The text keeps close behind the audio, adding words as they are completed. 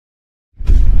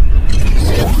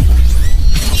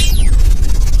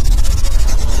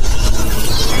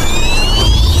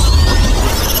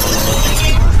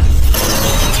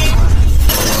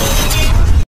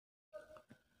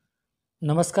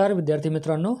नमस्कार विद्यार्थी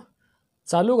मित्रांनो,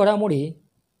 चालू घडामोडी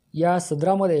या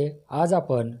सदरामध्ये आज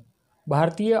आपण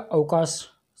भारतीय अवकाश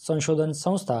संशोधन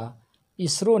संस्था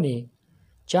इस्रोने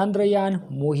चांद्रयान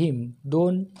मोहीम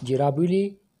 2 जी राबविली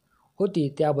होती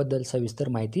त्याबद्दल सविस्तर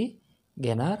माहिती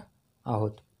घेणार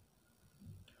आहोत।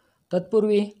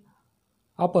 तत्पूर्वी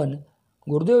आपण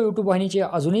गुरुदेव यूट्यूब वाहिनीचे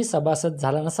अजूनही सभासद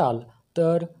झाला नसाल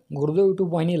तर गुरुदेव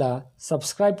यूट्यूब वाहिनीला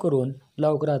सबस्क्राईब करून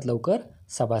लवकरात लवकर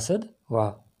सभासद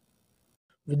व्हा।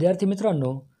 विद्यार्थी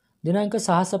मित्रांनो, दिनांक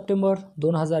 6 सप्टेंबर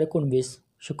 2019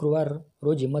 शुक्रवार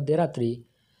रोजी मध्यरात्री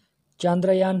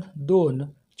चांद्रयान 2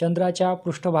 चंद्राच्या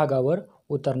पृष्ठभागावर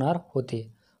उतरणार होते,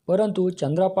 परंतु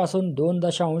चंद्रापासून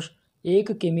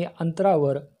 2.1 किमी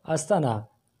अंतरावर असताना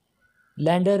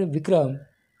लँडर विक्रम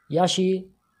याशी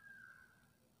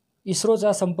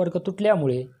इस्रोचा संपर्क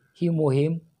तुटल्यामुळे ही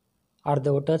मोहीम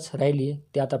अर्धवटच राहिली,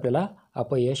 त्यात आपल्याला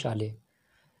अपयश आले।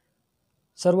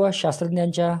 सर्व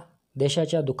शास्त्रज्ञांच्या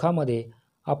देशाच्या दुःखामध्ये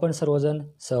आपण सर्वजण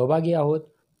सहभागी आहोत।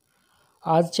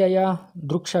 आजच्या या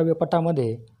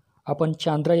दृकश्राव्यपटामध्ये आपण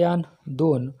चांद्रयान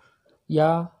 2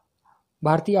 या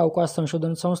भारतीय अवकाश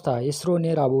संशोधन संस्था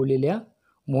इस्रोने राबवलेल्या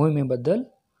मोहिमेबद्दल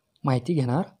माहिती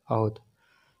घेणार आहोत।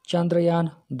 चांद्रयान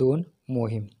 2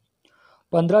 मोहीम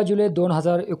 15 जुलै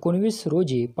 2019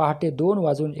 रोजी पहाटे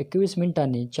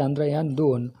 2:21 चांद्रयान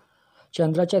 2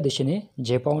 चंद्राच्या दिशेने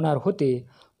झेपावणार होते,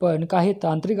 पण काही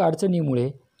तांत्रिक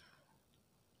अडचणीमुळे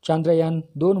चांद्रयान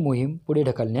 2 मोहीम पुढे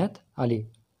ढकलण्यात आली।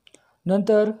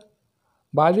 नंतर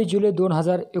 22 जुलै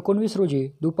 2019 रोजी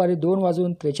दुपारी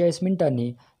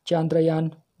 2:43 चांद्रयान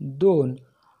 2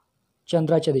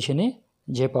 चंद्राच्या दिशेने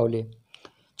झेपावले।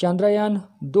 चांद्रयान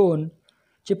 2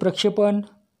 चे प्रक्षेपण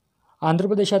आंध्र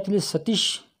प्रदेशातील सतीश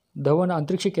धवन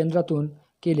अंतरिक्ष केंद्रातून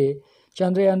केले।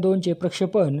 चांद्रयान 2 चे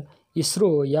प्रक्षेपण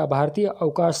इस्रो या भारतीय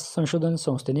अवकाश संशोधन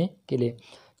संस्थेने केले।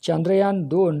 चांद्रयान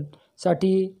 2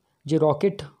 साठी जे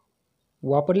रॉकेट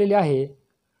वापरलेले आहे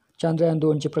चांद्रयान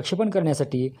 2 चे प्रक्षेपण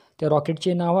करण्यासाठी, त्या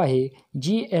रॉकेटचे नाव आहे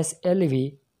GSLV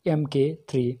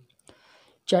Mk3।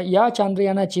 या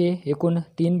चांद्रयानाचे एकूण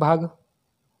 3 भाग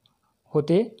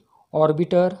होते: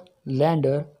 ऑर्बिटर,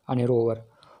 लँडर आणि रोवर।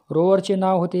 रोवरचे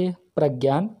नाव होते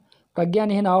प्रज्ञान।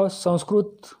 प्रज्ञान हे नाव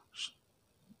संस्कृत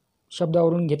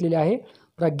शब्दावरून घेतलेले आहे।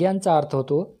 प्रज्ञानचा अर्थ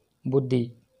होतो बुद्धी।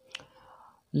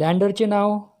 लँडरचे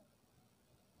नाव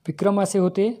विक्रम असे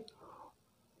होते।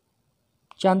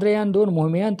 चांद्रयान 2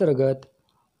 मोहिमेअंतर्गत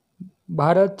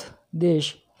भारत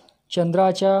देश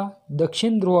चंद्राच्या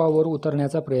दक्षिण ध्रुवावर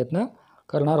उतरण्याचा प्रयत्न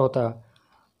करणार होता।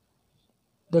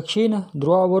 दक्षिण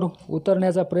ध्रुवावर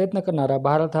उतरण्याचा प्रयत्न करणारा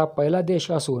भारत हा पहिला देश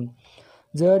असून,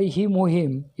 जर ही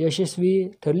मोहीम यशस्वी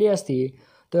ठरली असती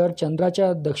तर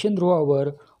चंद्राच्या दक्षिण ध्रुवावर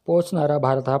पोहोचणारा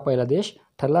भारत हा पहिला देश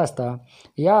ठरला असता।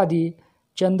 याआधी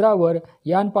चंद्रावर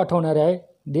यान पाठवणाऱ्या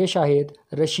देश आहेत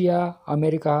रशिया,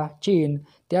 अमेरिका, चीन,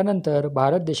 त्यानंतर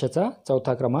भारत देशाचा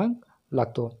 4था क्रमांक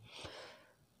लागतो।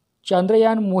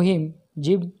 चांद्रयान मोहीम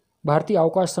जी भारतीय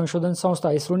अवकाश संशोधन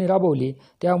संस्था इस्रोने राबवली,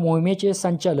 त्या मोहिमेचे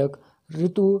संचालक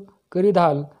ऋतू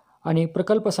करिधाल आणि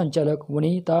प्रकल्प संचालक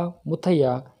वनिता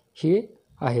मुथय्या हे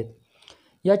आहेत।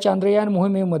 या चांद्रयान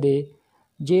मोहिमेमध्ये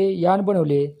जे यान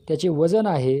बनवले त्याचे वजन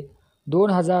आहे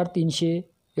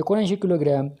 2379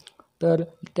 किलोग्रॅम, तर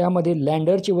त्यामध्ये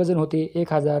लँडरचे वजन होते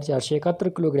 1471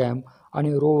 किलोग्रॅम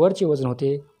आणि रोवरचे वजन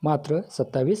होते मात्र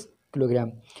 27 किलोग्रॅम।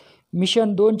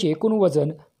 मिशन 2चे एकूण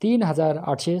वजन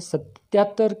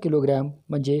 3877 किलोग्रॅम,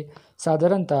 म्हणजे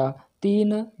साधारणतः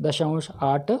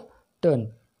 3.8 टन।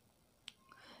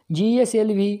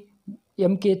 GSLV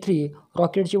Mk3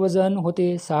 रॉकेटचे वजन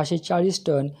होते 640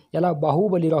 टन। याला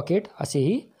बाहुबली रॉकेट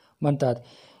असेही म्हणतात।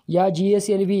 या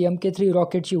GSLV Mk3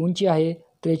 रॉकेटची उंची आहे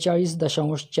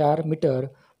 43.4 मीटर,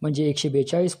 म्हणजे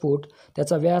 142 फूट।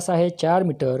 त्याचा व्यास आहे 4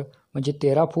 मीटर, म्हणजे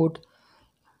 13 फूट।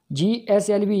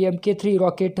 GSLV Mk3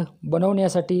 रॉकेट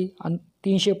बनवण्यासाठी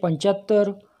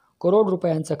 375 करोड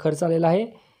रुपयांचा खर्च आलेला आहे।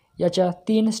 याच्या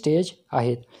 3 स्टेज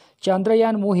आहेत।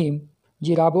 चांद्रयान मोहीम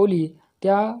जी राबवली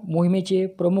त्या मोहिमेचे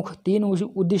प्रमुख 3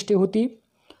 उद्दिष्टे होती।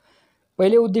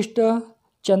 पहिले उद्दिष्ट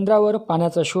चंद्रावर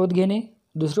पाण्याचा शोध घेणे,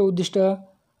 दुसरे उद्दिष्ट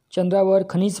चंद्रावर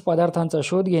खनिज पदार्थांचा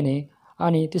शोध घेणे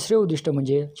आणि तिसरे उद्दिष्ट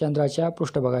म्हणजे चंद्राच्या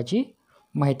पृष्ठभागाची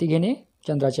माहिती घेणे,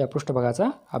 चंद्राच्या पृष्ठभागाचा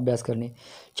अभ्यास करणे।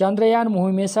 चांद्रयान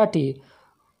मोहिमेसाठी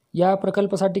या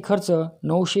प्रकल्पासाठी खर्च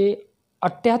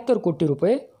 978 कोटी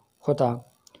रुपये होता।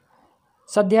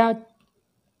 सध्या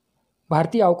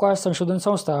भारतीय अवकाश संशोधन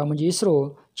संस्था म्हणजे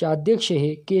इस्रोचे अध्यक्ष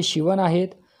हे के शिवन आहेत।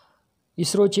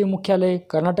 इस्रोचे मुख्यालय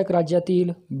कर्नाटक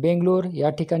राज्यातील बेंगलोर या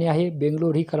ठिकाणी आहे।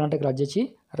 बेंगलोर ही कर्नाटक राज्याची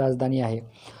राजधानी आहे।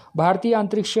 भारतीय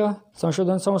अंतरिक्ष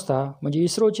संशोधन संस्था म्हणजे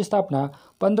इस्रोची स्थापना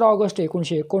 15 ऑगस्ट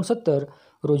 1969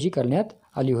 रोजी करण्यात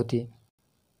आली होती।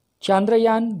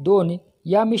 चांद्रयान 2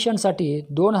 या मिशनसाठी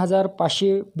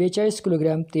 2542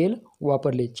 किलोग्रॅम तेल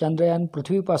वापरले. चांद्रयान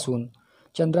पृथ्वीपासून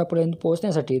चंद्रापर्यंत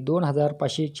पोहोचण्यासाठी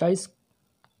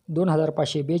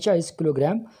 2542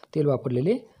 किलोग्रॅम तेल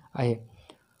वापरलेले आहे.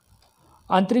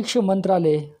 अंतरिक्ष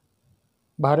मंत्रालय,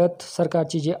 भारत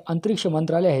सरकारचे जे अंतरिक्ष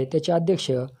मंत्रालय आहे त्याचे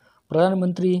अध्यक्ष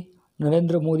प्रधानमंत्री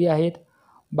नरेंद्र मोदी आहेत.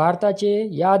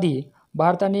 याआधी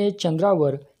भारताने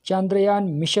चंद्रावर चांद्रयान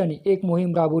मिशन 1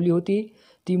 मोहीम राबवली होती.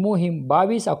 ती मोहीम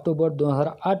 22 ऑक्टोबर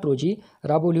 2008 रोजी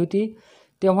राबवली होती.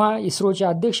 तेव्हा इस्रोचे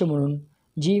अध्यक्ष म्हणून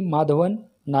जी माधवन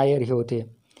नायर हे होते.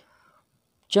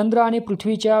 चंद्र आणि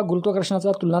पृथ्वीच्या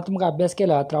गुरुत्वाकर्षणाचा तुलनात्मक अभ्यास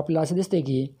केला तर आपल्याला असे दिसते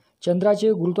की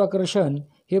चंद्राचे गुरुत्वाकर्षण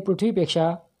हे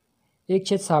पृथ्वीपेक्षा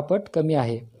 1/6 पट कमी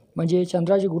आहे. म्हणजे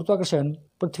चंद्राचे गुरुत्वाकर्षण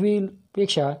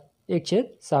पृथ्वीपेक्षा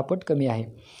 1/6 पट कमी आहे.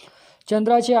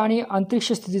 चंद्राचे आणि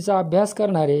अंतरिक्ष स्थितीचा अभ्यास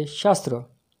करणारे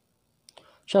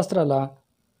शास्त्राला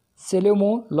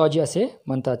सेलेमोलॉजी असे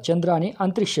म्हणतात. चंद्र आणि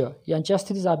अंतरिक्ष यांच्या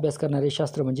स्थितीचा अभ्यास करणारे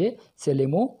शास्त्र म्हणजे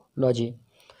सेलेमोलॉजी.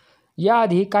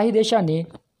 याआधी काही देशांनी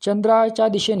चंद्राच्या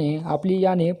दिशेने आपली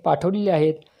याने पाठवलेली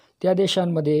आहेत. त्या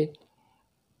देशांमध्ये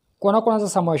कोणाकोणाचा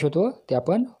समावेश होतो ते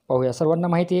आपण पाहूया. सर्वांना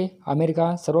माहिती आहे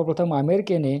अमेरिका. सर्वप्रथम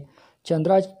अमेरिकेने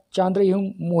चांद्र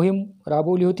मोहीम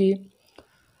राबवली होती.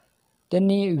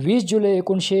 त्यांनी 20 जुलै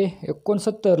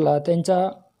 1969ला त्यांचा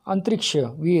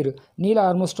अंतरिक्षवीर नील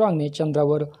आर्मस्ट्रॉंगने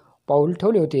चंद्रावर पाऊल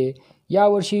ठेवले होते.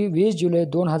 यावर्षी 20 जुलै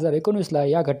 2019ला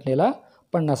या घटनेला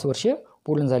 50 वर्षे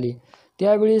पूर्ण झाली.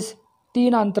 त्यावेळेस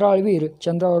 3 अंतराळवीर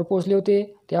चंद्रावर पोहोचले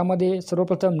होते. त्यामध्ये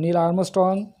सर्वप्रथम नील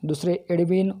आर्मस्ट्रॉंग, दुसरे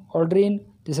एडविन ऑल्ड्रिन,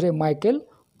 तिसरे मायकेल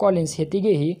कॉलिन्स हे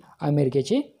तिघेही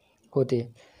अमेरिकेचे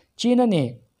होते. चीनने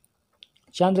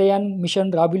चांद्रयान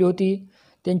मिशन राबविली होती.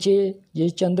 त्यांचे जे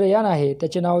चंद्रयान आहे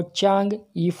त्याचे नाव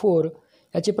चांग-ई-4.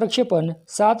 याचे प्रक्षेपण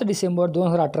 7 डिसेंबर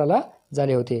 2018ला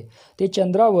झाले होते. ते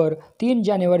चंद्रावर 3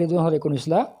 जानेवारी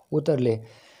 2019ला उतरले.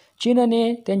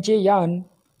 चीनने त्यांचे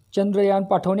चंद्रयान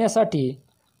पाठवण्यासाठी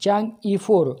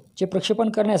चांग-ई-4 चे प्रक्षेपण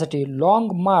करण्यासाठी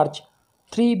लाँग मार्च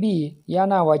 3B या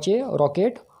नावाचे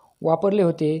रॉकेट वापरले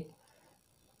होते.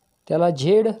 त्याला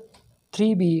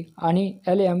Z3B आणि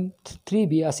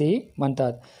LM3B असेही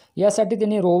म्हणतात. यासाठी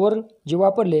त्यांनी रोवर जे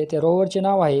वापरले त्या रोवरचे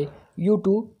नाव आहे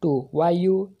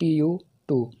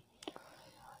YU-2.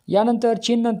 यानंतर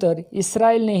चीननंतर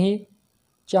इस्रायलनेही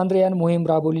चांद्रयान मोहीम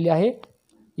राबवलेली आहे.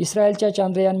 इस्रायलच्या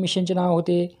चांद्रयान मिशनचे नाव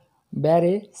होते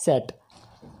बॅरेसॅट.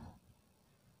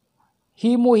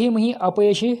 ही मोहीम ही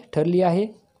अपयशी ठरली आहे.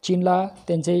 चीनला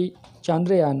त्यांचे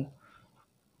चांद्रयान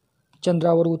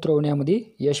चंद्रावर उतरवण्यामध्ये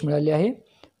यश मिळाले आहे.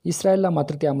 इस्रायलला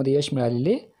मात्र त्यामध्ये यश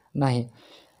मिळालेले नाही.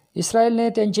 इस्रायलने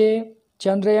त्यांचे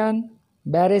चांद्रयान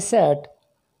बॅरेसॅट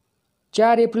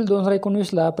 4 एप्रिल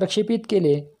 2019ला प्रक्षेपित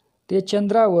केले. ते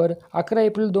चंद्रावर 11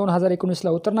 एप्रिल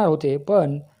 2019ला उतरणार होते,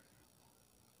 पण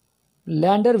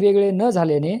लँडर वेगळे न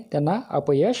झाल्याने त्यांना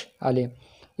अपयश आले.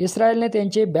 इस्रायलने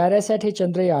त्यांचे बॅरेसॅट हे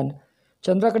चंद्रयान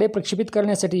चंद्राकडे प्रक्षेपित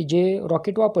करण्यासाठी जे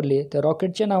रॉकेट वापरले त्या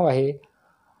रॉकेटचे नाव आहे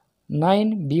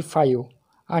 9B5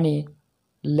 आणि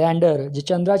लँडर जे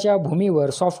चंद्राच्या भूमीवर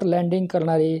सॉफ्ट लँडिंग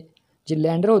करणारे जे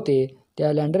लँडर होते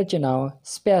त्या लँडरचे नाव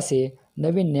स्पॅसे.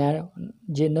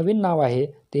 नवीन नाव आहे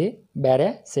ते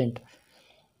बॅरेसेंट.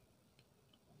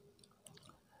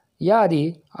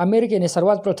 याआधी अमेरिकेने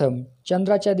सर्वात प्रथम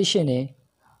चंद्राच्या दिशेने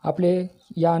आपले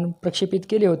यान प्रक्षेपित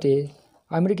केले होते.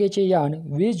 अमेरिकेचे यान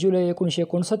 20 जुलै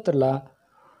 1969ला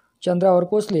चंद्रावर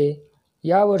पोचले.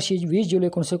 यावर्षी 20 जुलै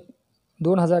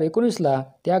 2019ला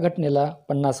त्या घटनेला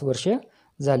 50 वर्षे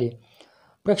झाली.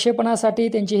 प्रक्षेपणासाठी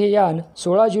त्यांचे हे यान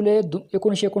 16 जुलै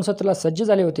 1969ला सज्ज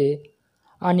झाले होते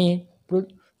आणि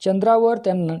चंद्रावर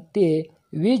ते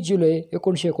 20 जुलै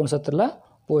 1969ला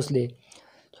पोहोचले.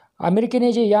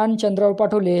 अमेरिकेने जे यान चंद्रावर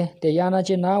पाठवले त्या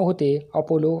यानाचे नाव होते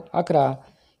अपोलो 11.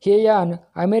 हे यान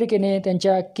अमेरिकेने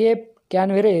त्यांच्या केप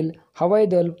कॅनव्हेरल हवाई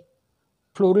दल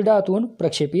फ्लोरिडातून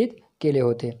प्रक्षेपित केले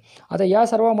होते. आता या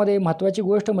सर्वामध्ये महत्त्वाची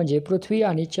गोष्ट म्हणजे पृथ्वी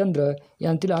आणि चंद्र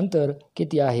यांतील अंतर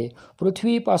किती आहे.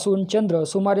 पृथ्वीपासून चंद्र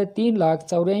सुमारे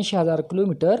 3,84,000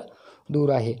 किलोमीटर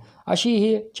दूर आहे. अशी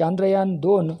ही चांद्रयान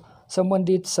 2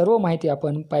 संबंधित सर्व माहिती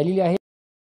आपण पाहिलेली आहे.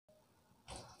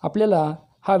 आपल्याला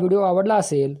हा व्हिडिओ आवडला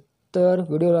असेल तर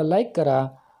व्हिडिओला लाईक करा,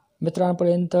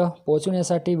 मित्रांपर्यंत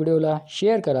पोहोचवण्यासाठी व्हिडिओला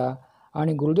शेअर करा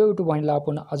आणि गुरुदेव यूट्यूब वाहिनीला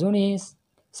आपण अजूनही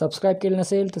सबस्क्राईब केले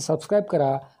नसेल तर सबस्क्राईब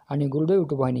करा आणि गुरुदेव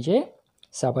यूट्यूब वाहिनीचे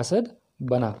सभासद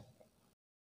बना.